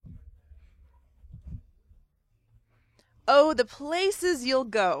Oh, the places you'll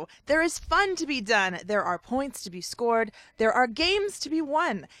go. There is fun to be done. There are points to be scored. There are games to be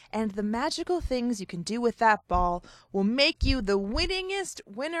won. And the magical things you can do with that ball will make you the winningest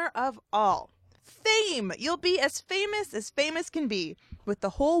winner of all. Fame! You'll be as famous can be, with the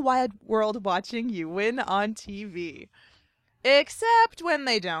whole wide world watching you win on TV. Except when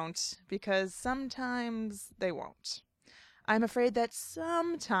they don't, because sometimes they won't. I'm afraid that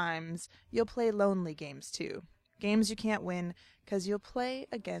sometimes you'll play lonely games too. Games you can't win because you'll play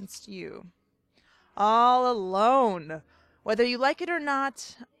against you. All alone. Whether you like it or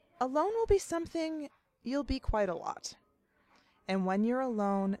not, alone will be something you'll be quite a lot. And when you're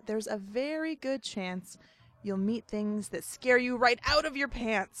alone, there's a very good chance you'll meet things that scare you right out of your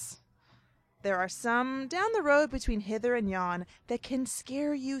pants. There are some down the road between hither and yon that can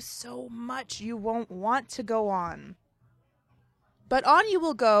scare you so much you won't want to go on. But on you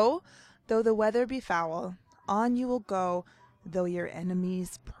will go, though the weather be foul. On you will go, though your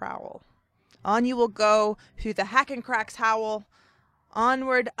enemies prowl. On you will go, through the hack and cracks howl.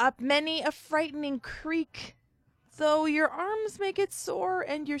 Onward up many a frightening creek, though your arms may get sore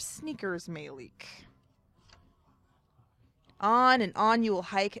and your sneakers may leak. On and on you will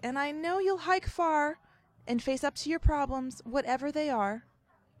hike, and I know you'll hike far and face up to your problems, whatever they are.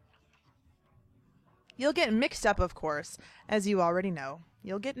 You'll get mixed up, of course, as you already know.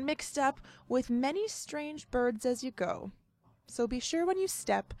 You'll get mixed up with many strange birds as you go. So be sure when you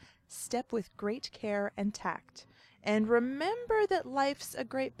step with great care and tact. And remember that life's a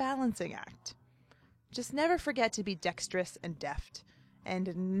great balancing act. Just never forget to be dexterous and deft.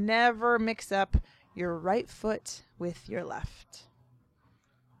 And never mix up your right foot with your left.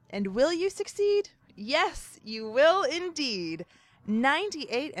 And will you succeed? Yes, you will indeed.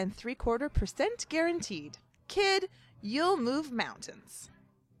 98.75% guaranteed. Kid, you'll move mountains.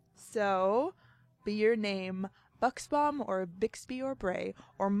 So, be your name Buxbaum or Bixby or Bray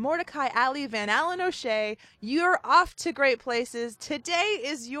or Mordecai Alley Van Allen O'Shea, you're off to great places. Today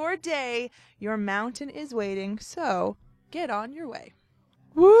is your day. Your mountain is waiting, so get on your way.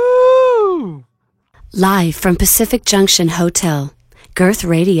 Woo! Live from Pacific Junction Hotel, Girth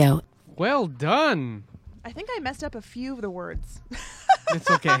Radio. Well done. I think I messed up a few of the words.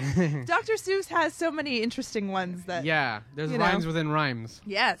 It's okay. Dr. Seuss has so many interesting ones that... Yeah, there's rhymes within rhymes.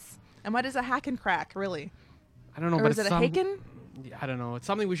 Yes. And what is a hack and crack, really? I don't know, or but is it's it a haken? I don't know. It's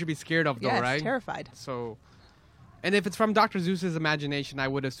something we should be scared of, though, right? Yes, terrified. So, and if it's from Dr. Seuss's imagination, I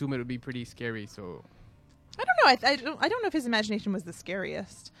would assume it would be pretty scary, so... I don't know. I don't know if his imagination was the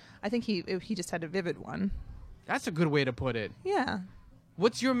scariest. I think he just had a vivid one. That's a good way to put it. Yeah.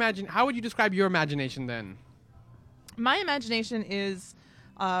 What's your how would you describe your imagination then? My imagination is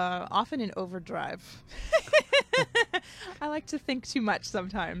often in overdrive. I like to think too much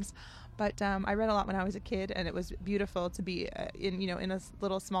sometimes. But I read a lot when I was a kid, and it was beautiful to be in a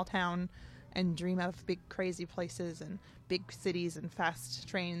little small town and dream of big crazy places and big cities and fast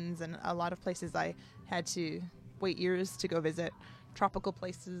trains, and a lot of places I had to wait years to go visit. Tropical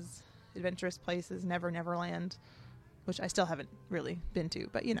places, adventurous places, Neverland, which I still haven't really been to,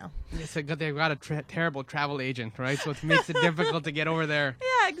 but Yes, they've got a terrible travel agent, right? So it makes it difficult to get over there.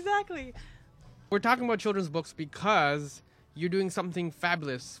 Yeah, exactly. We're talking about children's books because you're doing something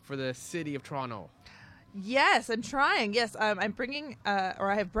fabulous for the city of Toronto. Yes, I'm trying. Yes, I'm bringing,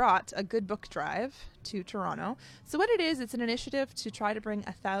 or I have brought a good book drive to Toronto. So what it is, it's an initiative to try to bring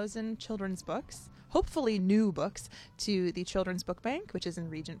 1,000 children's books, hopefully new books, to the Children's Book Bank, which is in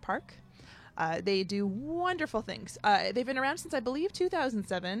Regent Park. They do wonderful things. They've been around since, I believe,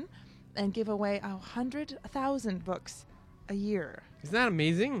 2007, and give away 100,000 books a year. Isn't that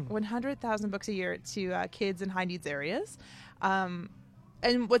amazing? 100,000 books a year to kids in high needs areas.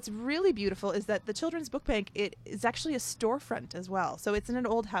 And what's really beautiful is that the Children's Book Bank, it is actually a storefront as well. So it's in an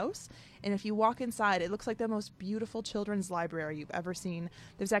old house, and if you walk inside, it looks like the most beautiful children's library you've ever seen.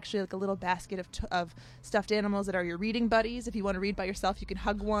 There's actually like a little basket of stuffed animals that are your reading buddies. If you want to read by yourself, you can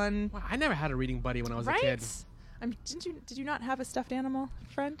hug one. Wow, I never had a reading buddy when I was a kid. Did you not have a stuffed animal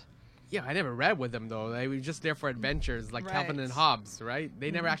friend? Yeah, I never read with them, though. They were just there for adventures, like Calvin and Hobbes, right? They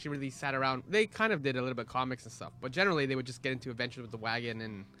never actually really sat around. They kind of did a little bit of comics and stuff, but generally they would just get into adventures with the wagon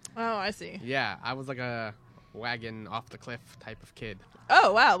and... Oh, I see. Yeah, I was like a wagon off the cliff type of kid.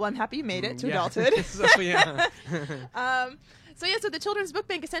 Oh, wow. Well, I'm happy you made it to adulthood. So, yeah. So the Children's Book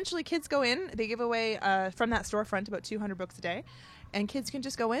Bank, essentially kids go in, they give away from that storefront about 200 books a day, and kids can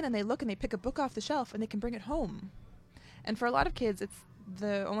just go in and they look and they pick a book off the shelf and they can bring it home. And for a lot of kids, it's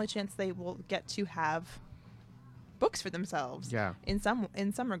the only chance they will get to have books for themselves. Yeah. In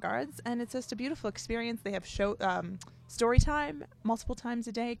some regards, and it's just a beautiful experience. They have story time multiple times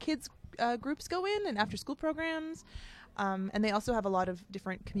a day. Kids groups go in and after school programs. And they also have a lot of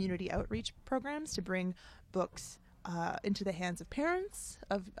different community outreach programs to bring books into the hands of parents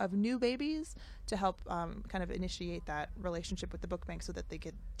of new babies to help kind of initiate that relationship with the book bank so that they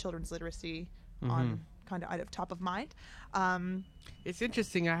get children's literacy on kind of out of top of mind. It's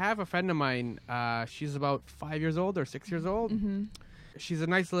interesting. I have a friend of mine. She's about 5 years old or 6 years old. She's a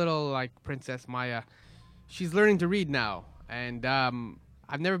nice little like Princess Maya. She's learning to read now, and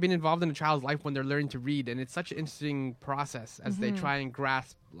I've never been involved in a child's life when they're learning to read, and it's such an interesting process as they try and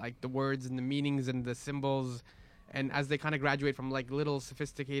grasp like the words and the meanings and the symbols, and as they kind of graduate from like little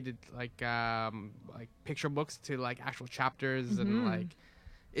sophisticated like picture books to like actual chapters and like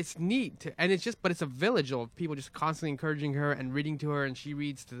it's neat and it's just, but it's a village of people just constantly encouraging her and reading to her, and she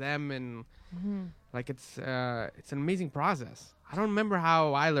reads to them, and like it's an amazing process. I don't remember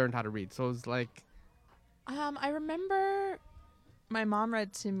how I learned how to read, so it was like I remember my mom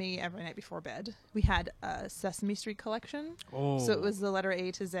read to me every night before bed. We had a Sesame Street collection. So it was the letter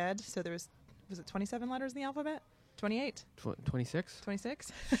A to Z. So there was it 27 letters in the alphabet? 28? 26?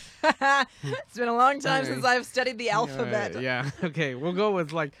 26? It's been a long time since I've studied the alphabet. Yeah. Okay. We'll go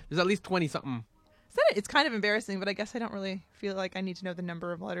with like, there's at least 20 something. It's kind of embarrassing, but I guess I don't really feel like I need to know the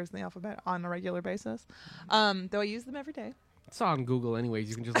number of letters in the alphabet on a regular basis. Though I use them every day. It's on Google anyways.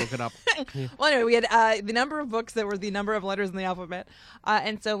 You can just look it up. Well, anyway, we had the number of books that were the number of letters in the alphabet.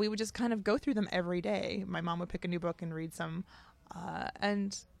 And so we would just kind of go through them every day. My mom would pick a new book and read some.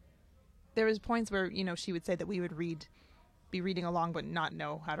 And there was points where, she would say that we would be reading along but not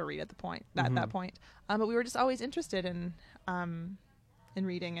know how to read at that point. But we were just always interested in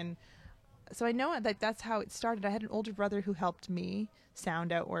reading. And so I know that that's how it started. I had an older brother who helped me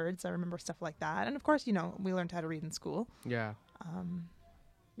sound out words. I remember stuff like that. And of course, we learned how to read in school. Yeah.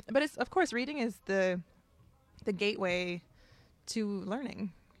 But it's, of course, reading is the gateway to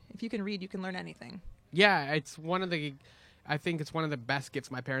learning. If you can read, you can learn anything. Yeah, I think it's one of the best gifts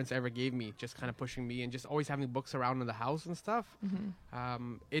my parents ever gave me, just kind of pushing me and just always having books around in the house and stuff.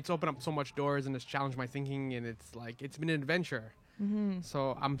 It's opened up so much doors and it's challenged my thinking, and it's like, it's been an adventure.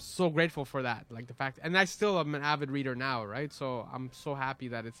 So I'm so grateful for that. Like the fact, and I still am an avid reader now, right? So I'm so happy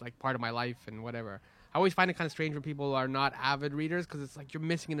that it's like part of my life and whatever. I always find it kind of strange when people are not avid readers because it's like you're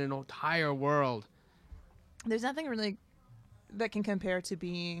missing an entire world. There's nothing really that can compare to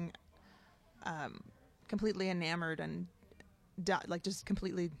being completely enamored and like just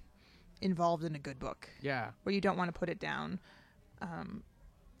completely involved in a good book. Yeah. Where you don't want to put it down. I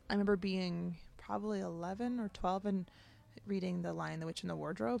remember being probably 11 or 12 and reading The Lion, the Witch, and the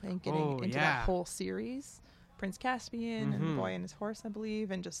Wardrobe and getting into that whole series, Prince Caspian and The Boy and His Horse, I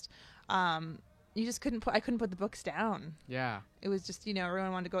believe, and just you just I couldn't put the books down. Yeah. It was just,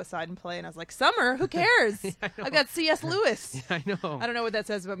 everyone wanted to go outside and play, and I was like, summer, who cares? I've got C.S. Lewis. Yeah, I know. I don't know what that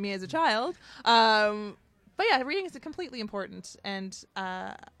says about me as a child. But yeah, reading is completely important, and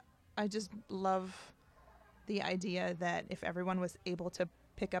I just love the idea that if everyone was able to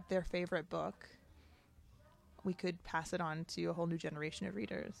pick up their favorite book, we could pass it on to a whole new generation of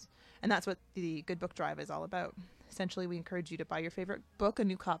readers. And that's what the Good Book Drive is all about. Essentially, we encourage you to buy your favorite book, a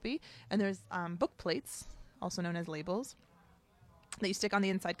new copy, and there's book plates, also known as labels, that you stick on the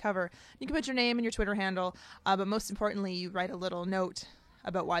inside cover. You can put your name and your Twitter handle, but most importantly, you write a little note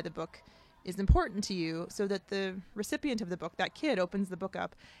about why the book is important to you, so that the recipient of the book, that kid, opens the book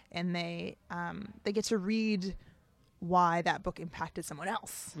up and they get to read why that book impacted someone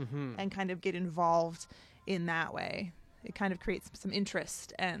else and kind of get involved in that way. It kind of creates some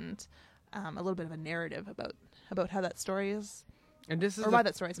interest and a little bit of a narrative about how that story is, and this is why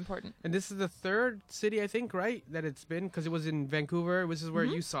that story is important. And this is the third city, I think, right, that it's been, because it was in Vancouver. This is where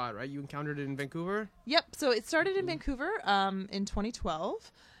you saw it, right? You encountered it in Vancouver? Yep. So it started in Vancouver in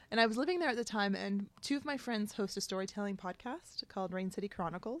 2012. And I was living there at the time, and two of my friends host a storytelling podcast called Rain City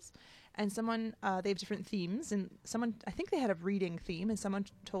Chronicles. And someone, they have different themes, and I think they had a reading theme, and someone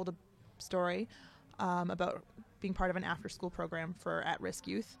told a story about being part of an after-school program for at-risk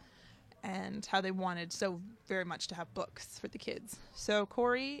youth and how they wanted so very much to have books for the kids. So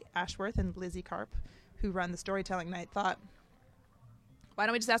Corey Ashworth and Lizzie Karp, who run the storytelling night, thought, why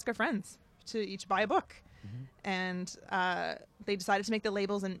don't we just ask our friends to each buy a book? And they decided to make the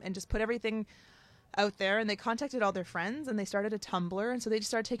labels and just put everything out there, and they contacted all their friends, and they started a Tumblr, and so they just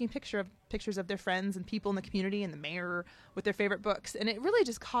started taking pictures of their friends and people in the community and the mayor with their favorite books, and it really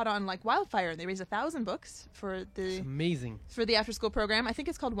just caught on like wildfire. They raised 1,000 books for the amazing for the after school program. I think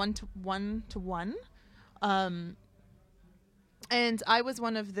it's called 1-to-1. And I was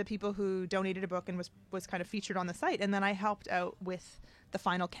one of the people who donated a book and was kind of featured on the site, and then I helped out with the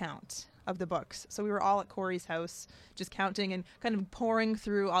final count. of the books. So we were all at Corey's house just counting and kind of pouring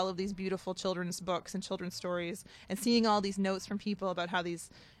through all of these beautiful children's books and children's stories and seeing all these notes from people about how these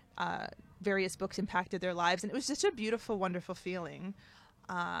various books impacted their lives. And it was just a beautiful, wonderful feeling.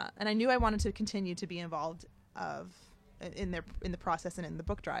 And I knew I wanted to continue to be involved in the process and in the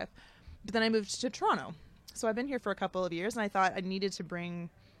book drive. But then I moved to Toronto. So I've been here for a couple of years, and I thought I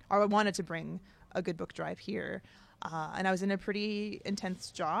wanted to bring a good book drive here. And I was in a pretty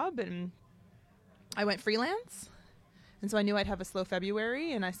intense job, and I went freelance. And so I knew I'd have a slow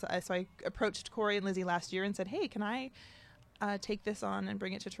February, and so I approached Corey and Lizzie last year and said, hey, can I take this on and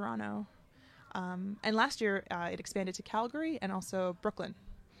bring it to Toronto? And last year it expanded to Calgary and also Brooklyn.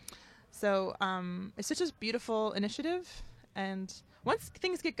 So it's such a beautiful initiative. And once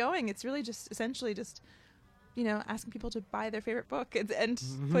things get going, it's really just essentially just, asking people to buy their favorite book and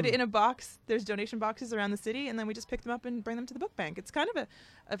put it in a box. There's donation boxes around the city, and then we just pick them up and bring them to the book bank. It's kind of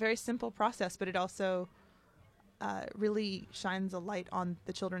a very simple process, but it also really shines a light on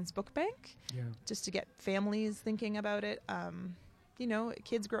the children's book bank, just to get families thinking about it.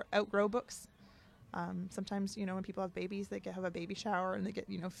 Kids outgrow books. Sometimes, when people have babies, they have a baby shower and they get,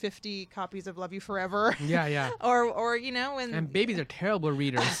 50 copies of Love You Forever. Yeah. or when... And babies are terrible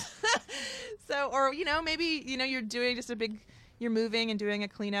readers. So, or, maybe, you're doing just you're moving and doing a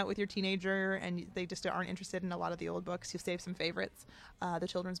clean out with your teenager and they just aren't interested in a lot of the old books. You save some favorites. The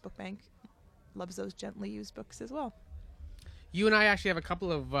Children's Book Bank loves those gently used books as well. You and I actually have a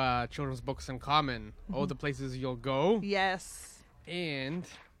couple of children's books in common. Oh, The Places You'll Go. Yes. And...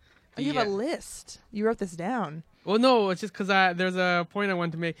 you have a list. You wrote this down. Well, no, it's just because there's a point I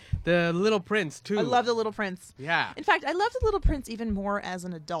wanted to make. The Little Prince, too. I love The Little Prince. Yeah. In fact, I love The Little Prince even more as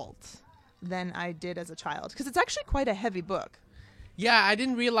an adult than I did as a child, because it's actually quite a heavy book. Yeah, I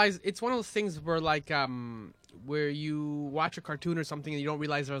didn't realize. It's one of those things where, where you watch a cartoon or something and you don't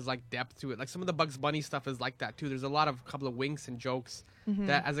realize there's, depth to it. Like, some of the Bugs Bunny stuff is like that, too. There's a couple of winks and jokes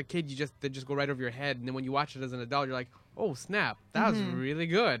that, as a kid, they just go right over your head. And then when you watch it as an adult, you're like, oh, snap. That was really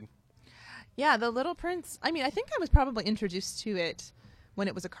good. Yeah, The Little Prince. I mean, I think I was probably introduced to it when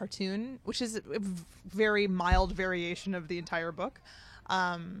it was a cartoon, which is a very mild variation of the entire book.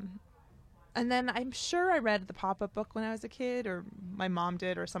 And then I'm sure I read the pop-up book when I was a kid, or my mom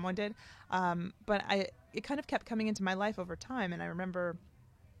did, or someone did. But it kind of kept coming into my life over time, and I remember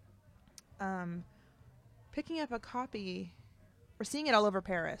picking up a copy, or seeing it all over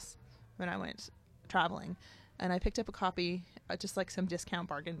Paris when I went traveling. And I picked up a copy, just like some discount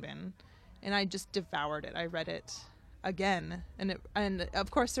bargain bin. And I just devoured it. I read it again, and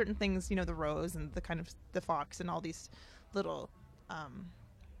of course certain things, the rose and the kind of the fox and all these little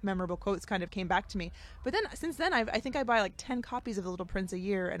memorable quotes kind of came back to me. But then since then, I think I buy 10 copies of The Little Prince a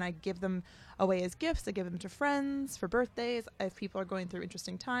year, and I give them away as gifts. I give them to friends for birthdays. If people are going through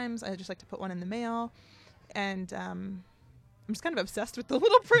interesting times, I just like to put one in the mail. And I'm just kind of obsessed with The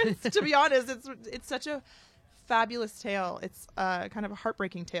Little Prince. To be honest, it's such a fabulous tale. It's kind of a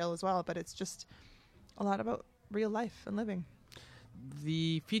heartbreaking tale as well, but it's just a lot about real life and living.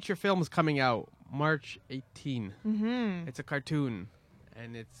 The feature film is coming out March 18. It's a cartoon,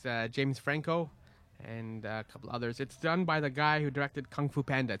 and it's James Franco and a couple others. It's done by the guy who directed Kung Fu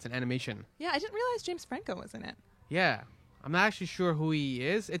Panda. It's an animation. Yeah, I didn't realize James Franco was in it. Yeah. I'm not actually sure who he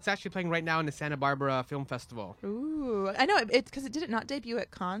is. It's actually playing right now in the Santa Barbara Film Festival. Ooh. I know, because it did not debut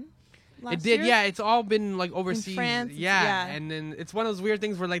at Cannes? It did, yeah. It's all been overseas. In France, yeah. And then it's one of those weird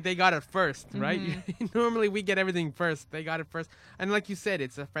things where they got it first, right? Normally we get everything first. They got it first. And like you said,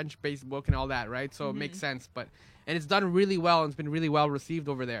 it's a French-based book and all that, right? So it makes sense. And it's done really well, and it's been really well received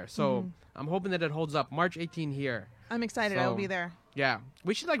over there. So I'm hoping that it holds up. March 18 here. I'm excited. I will be there. Yeah.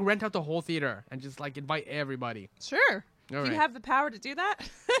 We should rent out the whole theater and just invite everybody. Sure. All Do you right. have the power to do that?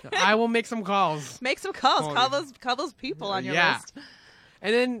 I will make some calls. Make some calls. Call those people on your list.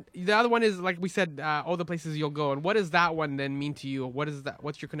 And then the other one is, like we said, All the Places You'll Go. And what does that one then mean to you? What is that?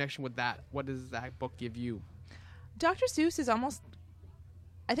 What's your connection with that? What does that book give you? Dr. Seuss is almost,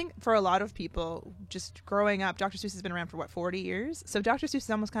 I think for a lot of people, just growing up, Dr. Seuss has been around for 40 years. So Dr. Seuss is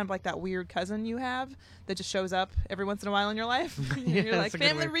almost kind of like that weird cousin you have that just shows up every once in a while in your life. Yeah, you're like,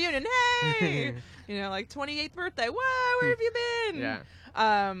 family reunion, hey! 28th birthday, whoa, where have you been? Yeah.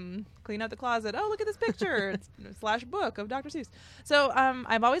 Clean out the closet. Oh, look at this picture. Slash book of Dr. Seuss. So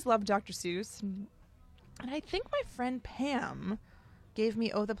I've always loved Dr. Seuss. And I think my friend Pam gave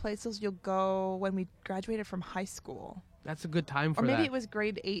me Oh, the Places You'll Go when we graduated from high school. That's a good time for that. Or maybe that. it was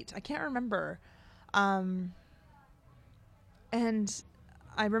grade 8. I can't remember. And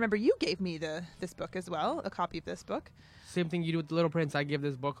I remember you gave me this book as well, a copy of this book. Same thing you do with The Little Prince. I give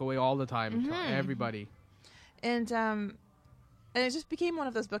this book away all the time to everybody. And And it just became one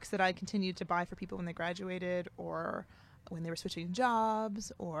of those books that I continued to buy for people when they graduated or when they were switching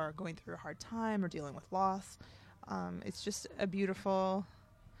jobs or going through a hard time or dealing with loss. It's just a beautiful,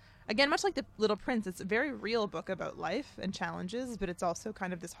 again, much like The Little Prince, it's a very real book about life and challenges, but it's also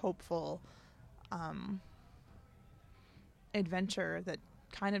kind of this hopeful adventure that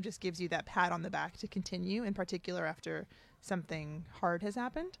kind of just gives you that pat on the back to continue, in particular after something hard has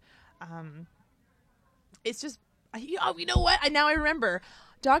happened. It's just, you know what? Now I remember.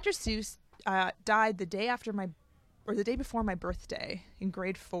 Dr. Seuss died the day before my birthday in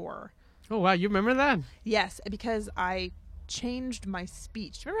grade 4. Oh, wow. You remember that? Yes, because I changed my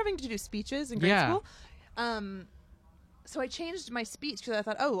speech. Remember having to do speeches in grade school? So I changed my speech because I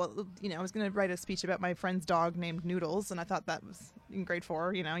thought, I was going to write a speech about my friend's dog named Noodles, and I thought that was in grade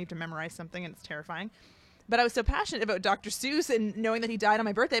 4. You have to memorize something, and it's terrifying. But I was so passionate about Dr. Seuss and knowing that he died on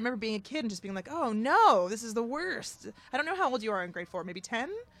my birthday. I remember being a kid and just being like, oh, no, this is the worst. I don't know how old you are in grade 4, maybe 10?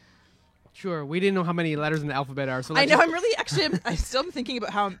 Sure. We didn't know how many letters in the alphabet are. So I know. I'm still thinking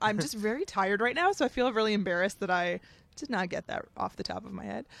about how I'm just very tired right now, so I feel really embarrassed that I did not get that off the top of my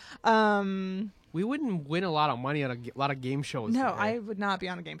head. We wouldn't win a lot of money on a lot of game shows. No, today. I would not be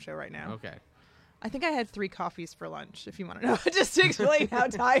on a game show right now. Okay. I think I had 3 coffees for lunch, if you want to know, just to explain how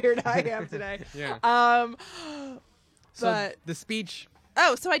tired I am today. Yeah. So but the speech.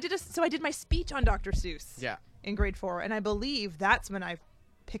 Oh, so I did my speech on Dr. Seuss. Yeah. In grade 4, and I believe that's when I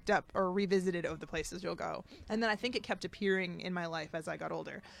picked up or revisited "Oh, the Places You'll Go," and then I think it kept appearing in my life as I got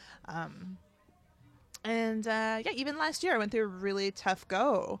older. Even last year I went through a really tough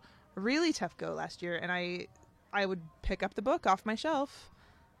go last year, and I would pick up the book off my shelf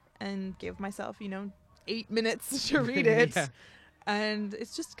and give myself 8 minutes to read it. Yeah. And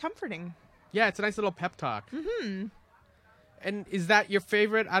it's just comforting. Yeah, it's a nice little pep talk. Mm-hmm. And is that your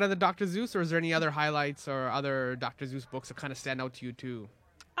favorite out of the Dr. Seuss, or is there any other highlights or other Dr. Seuss books that kind of stand out to you too?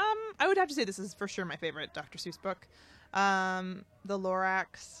 I would have to say this is for sure my favorite Dr. Seuss book. The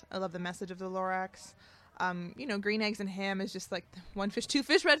Lorax. I love the message of the Lorax. Green Eggs and Ham is just like one fish, two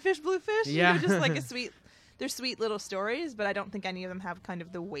fish, red fish, blue fish. Yeah. Just like they're sweet little stories, but I don't think any of them have kind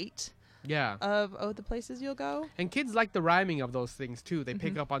of the weight of "Oh, the Places You'll Go." And kids like the rhyming of those things too. They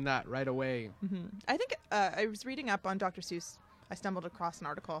pick up on that right away. Mm-hmm. I think I was reading up on Dr. Seuss. I stumbled across an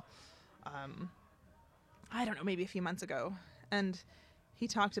article, I don't know, maybe a few months ago, and he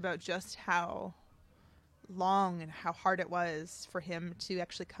talked about just how long and how hard it was for him to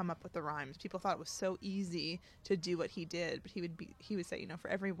actually come up with the rhymes. People thought it was so easy to do what he did, but he would say, for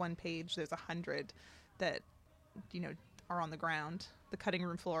every one page there's 100 that are on the ground, the cutting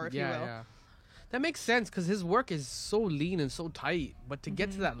room floor, if you will. Yeah. That makes sense because his work is so lean and so tight, but to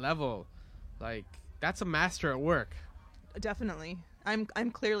get to that level, that's a master at work. Definitely. I'm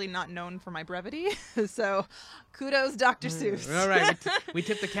clearly not known for my brevity, so kudos, Dr. Seuss. All right, we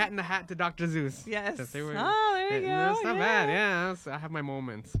tipped the cat in the hat to Dr. Seuss. Yes. There you go. That's not bad. Yeah, I have my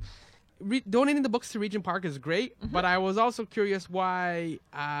moments. Donating the books to Regent Park is great, but I was also curious why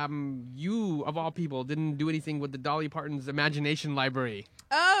you, of all people, didn't do anything with the Dolly Parton's Imagination Library.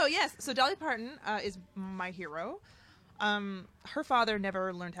 Oh, yes. So Dolly Parton is my hero. Her father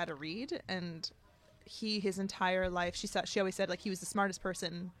never learned how to read, and his entire life, she always said, he was the smartest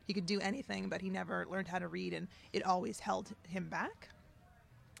person. He could do anything, but he never learned how to read, and it always held him back.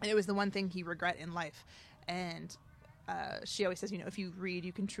 And it was the one thing he regret in life. And she always says, if you read,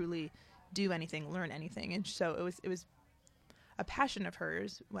 you can truly do anything, learn anything. And so it was a passion of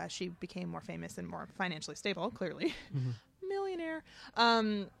hers as she became more famous and more financially stable, clearly, millionaire,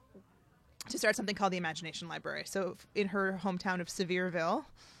 to start something called the Imagination Library. So in her hometown of Sevierville,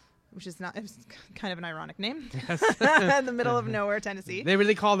 which is it's kind of an ironic name, yes. In the middle of nowhere, Tennessee. They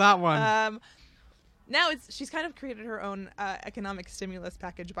really call that one. Now she's kind of created her own economic stimulus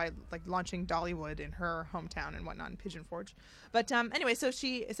package by launching Dollywood in her hometown and whatnot in Pigeon Forge. But anyway, so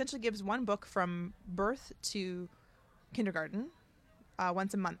she essentially gives one book from birth to kindergarten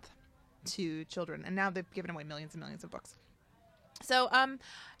once a month to children, and now they've given away millions and millions of books. So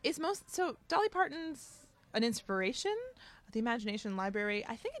Dolly Parton's an inspiration. The Imagination Library,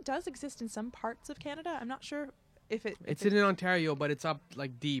 I think it does exist in some parts of Canada. I'm not sure it's in Ontario, but it's up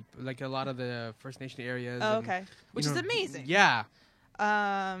deep, a lot of the First Nation areas. Oh, okay. Which is amazing. Yeah.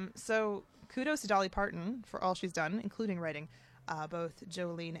 So kudos to Dolly Parton for all she's done, including writing both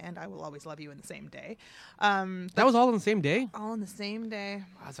Jolene and I Will Always Love You in the same day. That was all in the same day? All in the same day.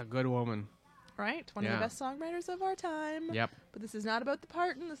 That's a good woman. Right? One of the best songwriters of our time. Yep. But this is not about the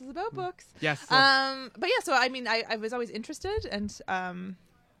Parton. This is about books. Yes. But yeah, so I was always interested, and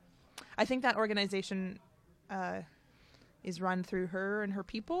I think that organization is run through her and her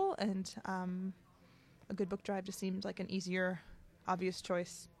people, and a good book drive just seemed like an easier obvious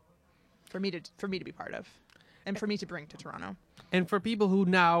choice for me to be part of, and for me to bring to Toronto. And for people who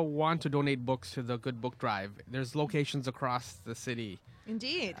now want to donate books to the Good Book Drive, there's locations across the city.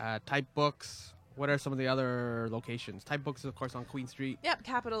 Indeed. Type Books. What are some of the other locations? Type Books is, of course, on Queen Street. Yep,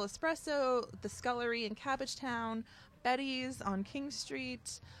 Capital Espresso, the Scullery in Cabbagetown, Betty's on King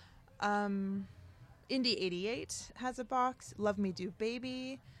Street, Indie 88 has a box, Love Me Do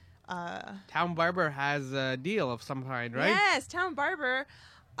Baby. Town Barber has a deal of some kind, right? Yes, Town Barber.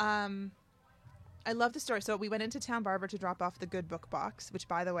 I love the story. So we went into Town Barber to drop off the Good Book box, which,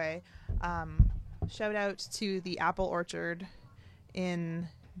 by the way, shout out to the apple orchard in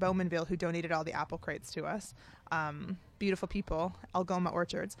Bowmanville who donated all the apple crates to us. Beautiful people, Algoma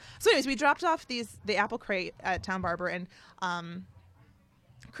Orchards. So anyways, we dropped off the apple crate at Town Barber, and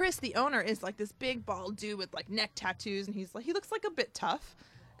Chris, the owner, is like this big bald dude with like neck tattoos, and he looks like a bit tough.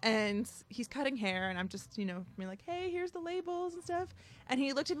 And he's cutting hair, and I'm just, being like, hey, here's the labels and stuff. And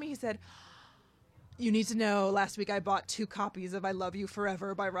he looked at me, he said, you need to know, last week I bought 2 copies of I Love You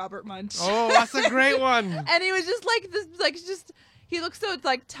Forever by Robert Munch. Oh, that's a great one. And he was just like this, he looked so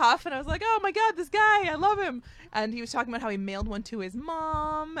like tough, and I was like, oh my God, this guy, I love him. And he was talking about how he mailed one to his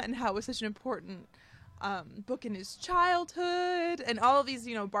mom, and how it was such an important book in his childhood, and all of these,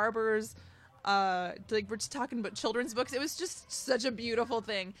 barbers, we're just talking about children's books. It was just such a beautiful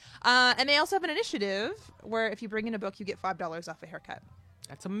thing. And they also have an initiative where if you bring in a book, you get $5 off a haircut.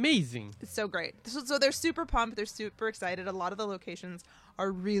 That's amazing. It's so great. So they're super pumped. They're super excited. A lot of the locations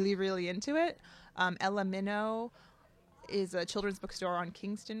are really, really into it. Ella Minnow is a children's bookstore on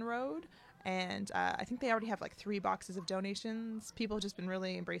Kingston Road. And I think they already have like 3 boxes of donations. People have just been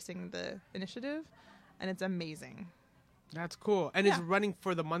really embracing the initiative. And it's amazing. That's cool. And it's running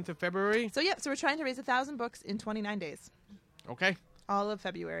for the month of February? So we're trying to raise 1,000 books in 29 days. Okay. All of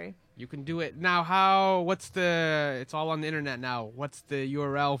February. You can do it. Now, it's all on the internet now. What's the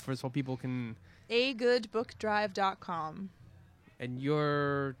URL so people can... agoodbookdrive.com. And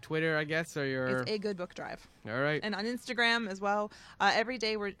your Twitter, I guess, or your... It's A Good Book Drive. All right. And on Instagram as well. Every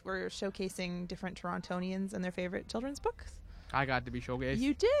day we're showcasing different Torontonians and their favorite children's books. I got to be showcased.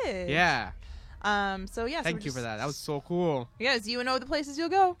 You did. Yeah. Thank you for that. That was so cool. Yes, you know the places you'll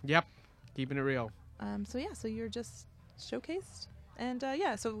go. Yep. Keeping it real. So you're just showcased. And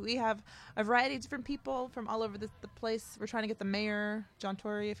so we have a variety of different people from all over the place. We're trying to get the mayor, John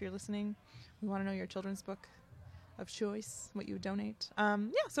Tory, if you're listening. We want to know your children's book of choice, what you would donate.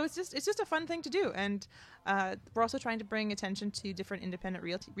 So it's just a fun thing to do. And we're also trying to bring attention to different independent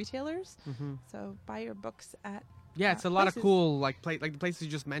retailers. Mm-hmm. So buy your books at it's a lot of cool, like the places you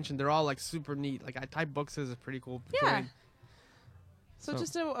just mentioned. They're all like super neat. Like Type Books is a pretty cool joint. So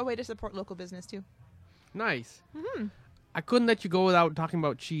just a way to support local business too. Nice. Mm-hmm. I couldn't let you go without talking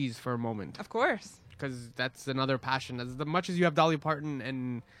about cheese for a moment. Of course. Because that's another passion. As much as you have Dolly Parton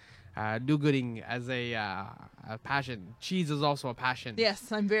and do-gooding as a passion, cheese is also a passion.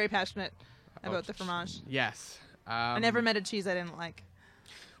 Yes, I'm very passionate about the fromage. Yes. I never met a cheese I didn't like.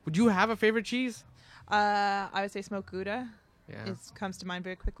 Would you have a favorite cheese? I would say smoked Gouda. Yeah. It comes to mind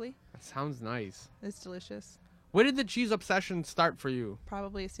very quickly. That sounds nice. It's delicious. Where did the cheese obsession start for you?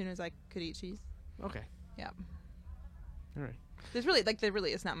 Probably as soon as I could eat cheese. Okay. Yeah. All right. There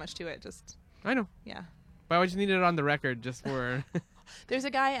really is not much to it. Just. I know. Yeah. But I just needed it on the record, just for. There's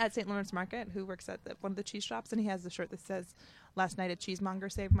a guy at St. Lawrence Market who works at one of the cheese shops, and he has the shirt that says, "Last night a cheesemonger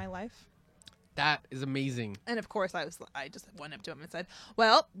saved my life." That is amazing. And of course, I just went up to him and said,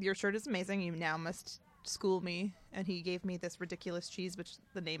 "Well, your shirt is amazing. You now must school me." And he gave me this ridiculous cheese, which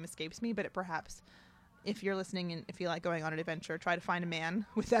the name escapes me, but it perhaps. If you're listening and if you like going on an adventure, try to find a man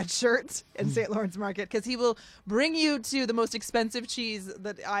with that shirt in St. Lawrence Market, because he will bring you to the most expensive cheese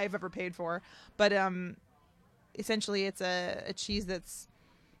that I've ever paid for. But essentially, it's a cheese that's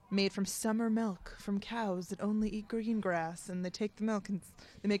made from summer milk from cows that only eat green grass, and they take the milk and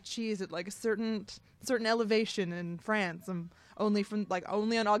they make cheese at like a certain elevation in France, only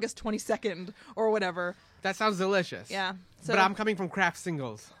on August 22nd or whatever. That sounds delicious. Yeah. So, but I'm coming from Kraft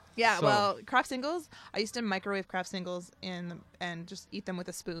Singles. Yeah, so. Well, Kraft Singles, I used to microwave Kraft Singles and just eat them with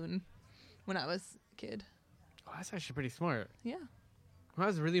a spoon when I was a kid. Oh, that's actually pretty smart. Yeah. Well, I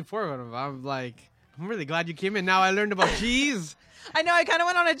was really informative. I'm really glad you came in. Now I learned about cheese. I know, I kind of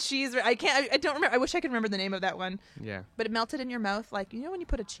went on a cheese. I don't remember. I wish I could remember the name of that one. Yeah. But it melted in your mouth, like, when you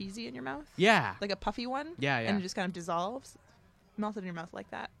put a cheesy in your mouth? Yeah. Like a puffy one? Yeah. And it just kind of dissolves. Melted in your mouth like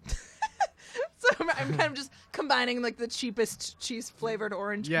that. So I'm kind of just combining like the cheapest cheese flavored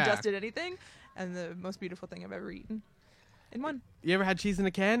orange just did anything and the most beautiful thing I've ever eaten in one. You ever had cheese in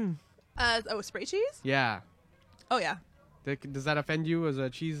a can? Spray cheese? Yeah. Oh, yeah. Does that offend you as a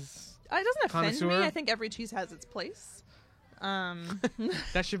cheese It doesn't offend connoisseur? me. I think every cheese has its place.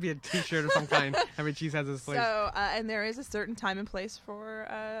 That should be a T-shirt of some kind. Every cheese has its place. So, and there is a certain time and place for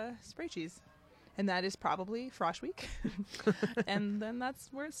spray cheese. And that is probably Frosh Week. And then that's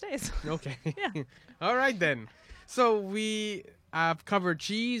where it stays. Okay. Yeah. All right, then. So we have covered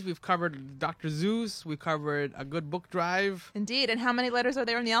cheese. We've covered Dr. Zeus. We've covered a good book drive. Indeed. And how many letters are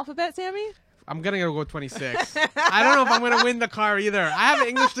there in the alphabet, Sammy? I'm going to go 26. I don't know if I'm going to win the car either. I have an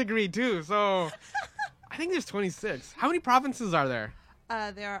English degree, too. So I think there's 26. How many provinces are there?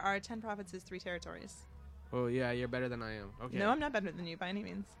 There are 10 provinces, 3 territories. Oh, yeah. You're better than I am. Okay. No, I'm not better than you by any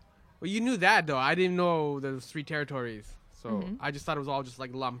means. Well, you knew that, though. I didn't know there was 3 territories. So I just thought it was all just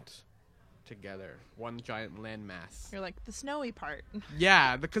like lumped together. One giant landmass. You're like the snowy part.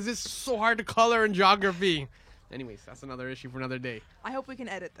 Yeah, because it's so hard to color in geography. Anyways, that's another issue for another day. I hope we can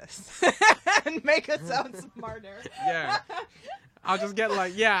edit this and make it sound smarter. Yeah. I'll just get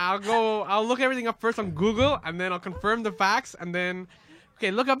I'll look everything up first on Google, and then I'll confirm the facts, and then,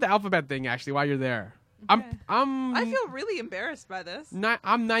 okay, look up the alphabet thing, actually, while you're there. Okay. I'm I feel really embarrassed by this.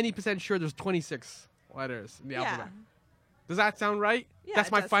 I'm 90% sure there's 26 letters in the alphabet. Does that sound right? Yeah, That's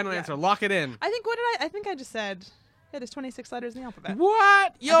it my does, final yeah. answer. Lock it in. I think I think I just said, yeah, there's 26 letters in the alphabet.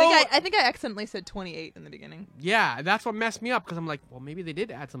 What? Yo! I think I accidentally said 28 in the beginning. Yeah, that's what messed me up, because I'm like, well, maybe they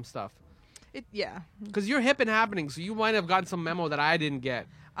did add some stuff. Yeah. Because you're hip and happening, so you might have gotten some memo that I didn't get.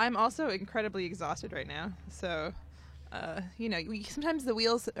 I'm also incredibly exhausted right now. So, sometimes the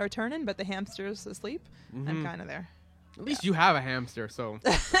wheels are turning, but the hamster's asleep. I'm kind of there. At least you have a hamster, so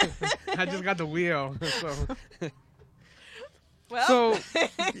I just got the wheel. Well, So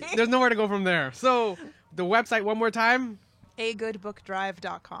there's nowhere to go from there. So the website one more time.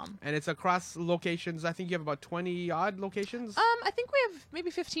 agoodbookdrive.com. And it's across locations. I think you have about 20 odd locations. I think we have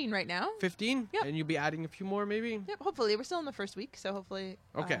maybe 15 right now. 15? Yep. And you'll be adding a few more maybe? Yep, hopefully. We're still in the first week, so hopefully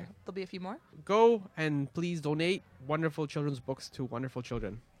Okay. there'll be a few more. Go and please donate wonderful children's books to wonderful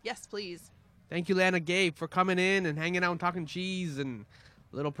children. Yes, please. Thank you, Lana Gabe, for coming in and hanging out and talking cheese and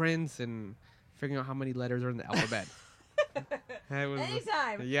Little Prince and figuring out how many letters are in the alphabet.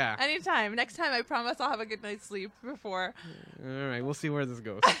 Anytime. Yeah. Anytime. Next time, I promise I'll have a good night's sleep before. All right. We'll see where this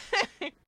goes.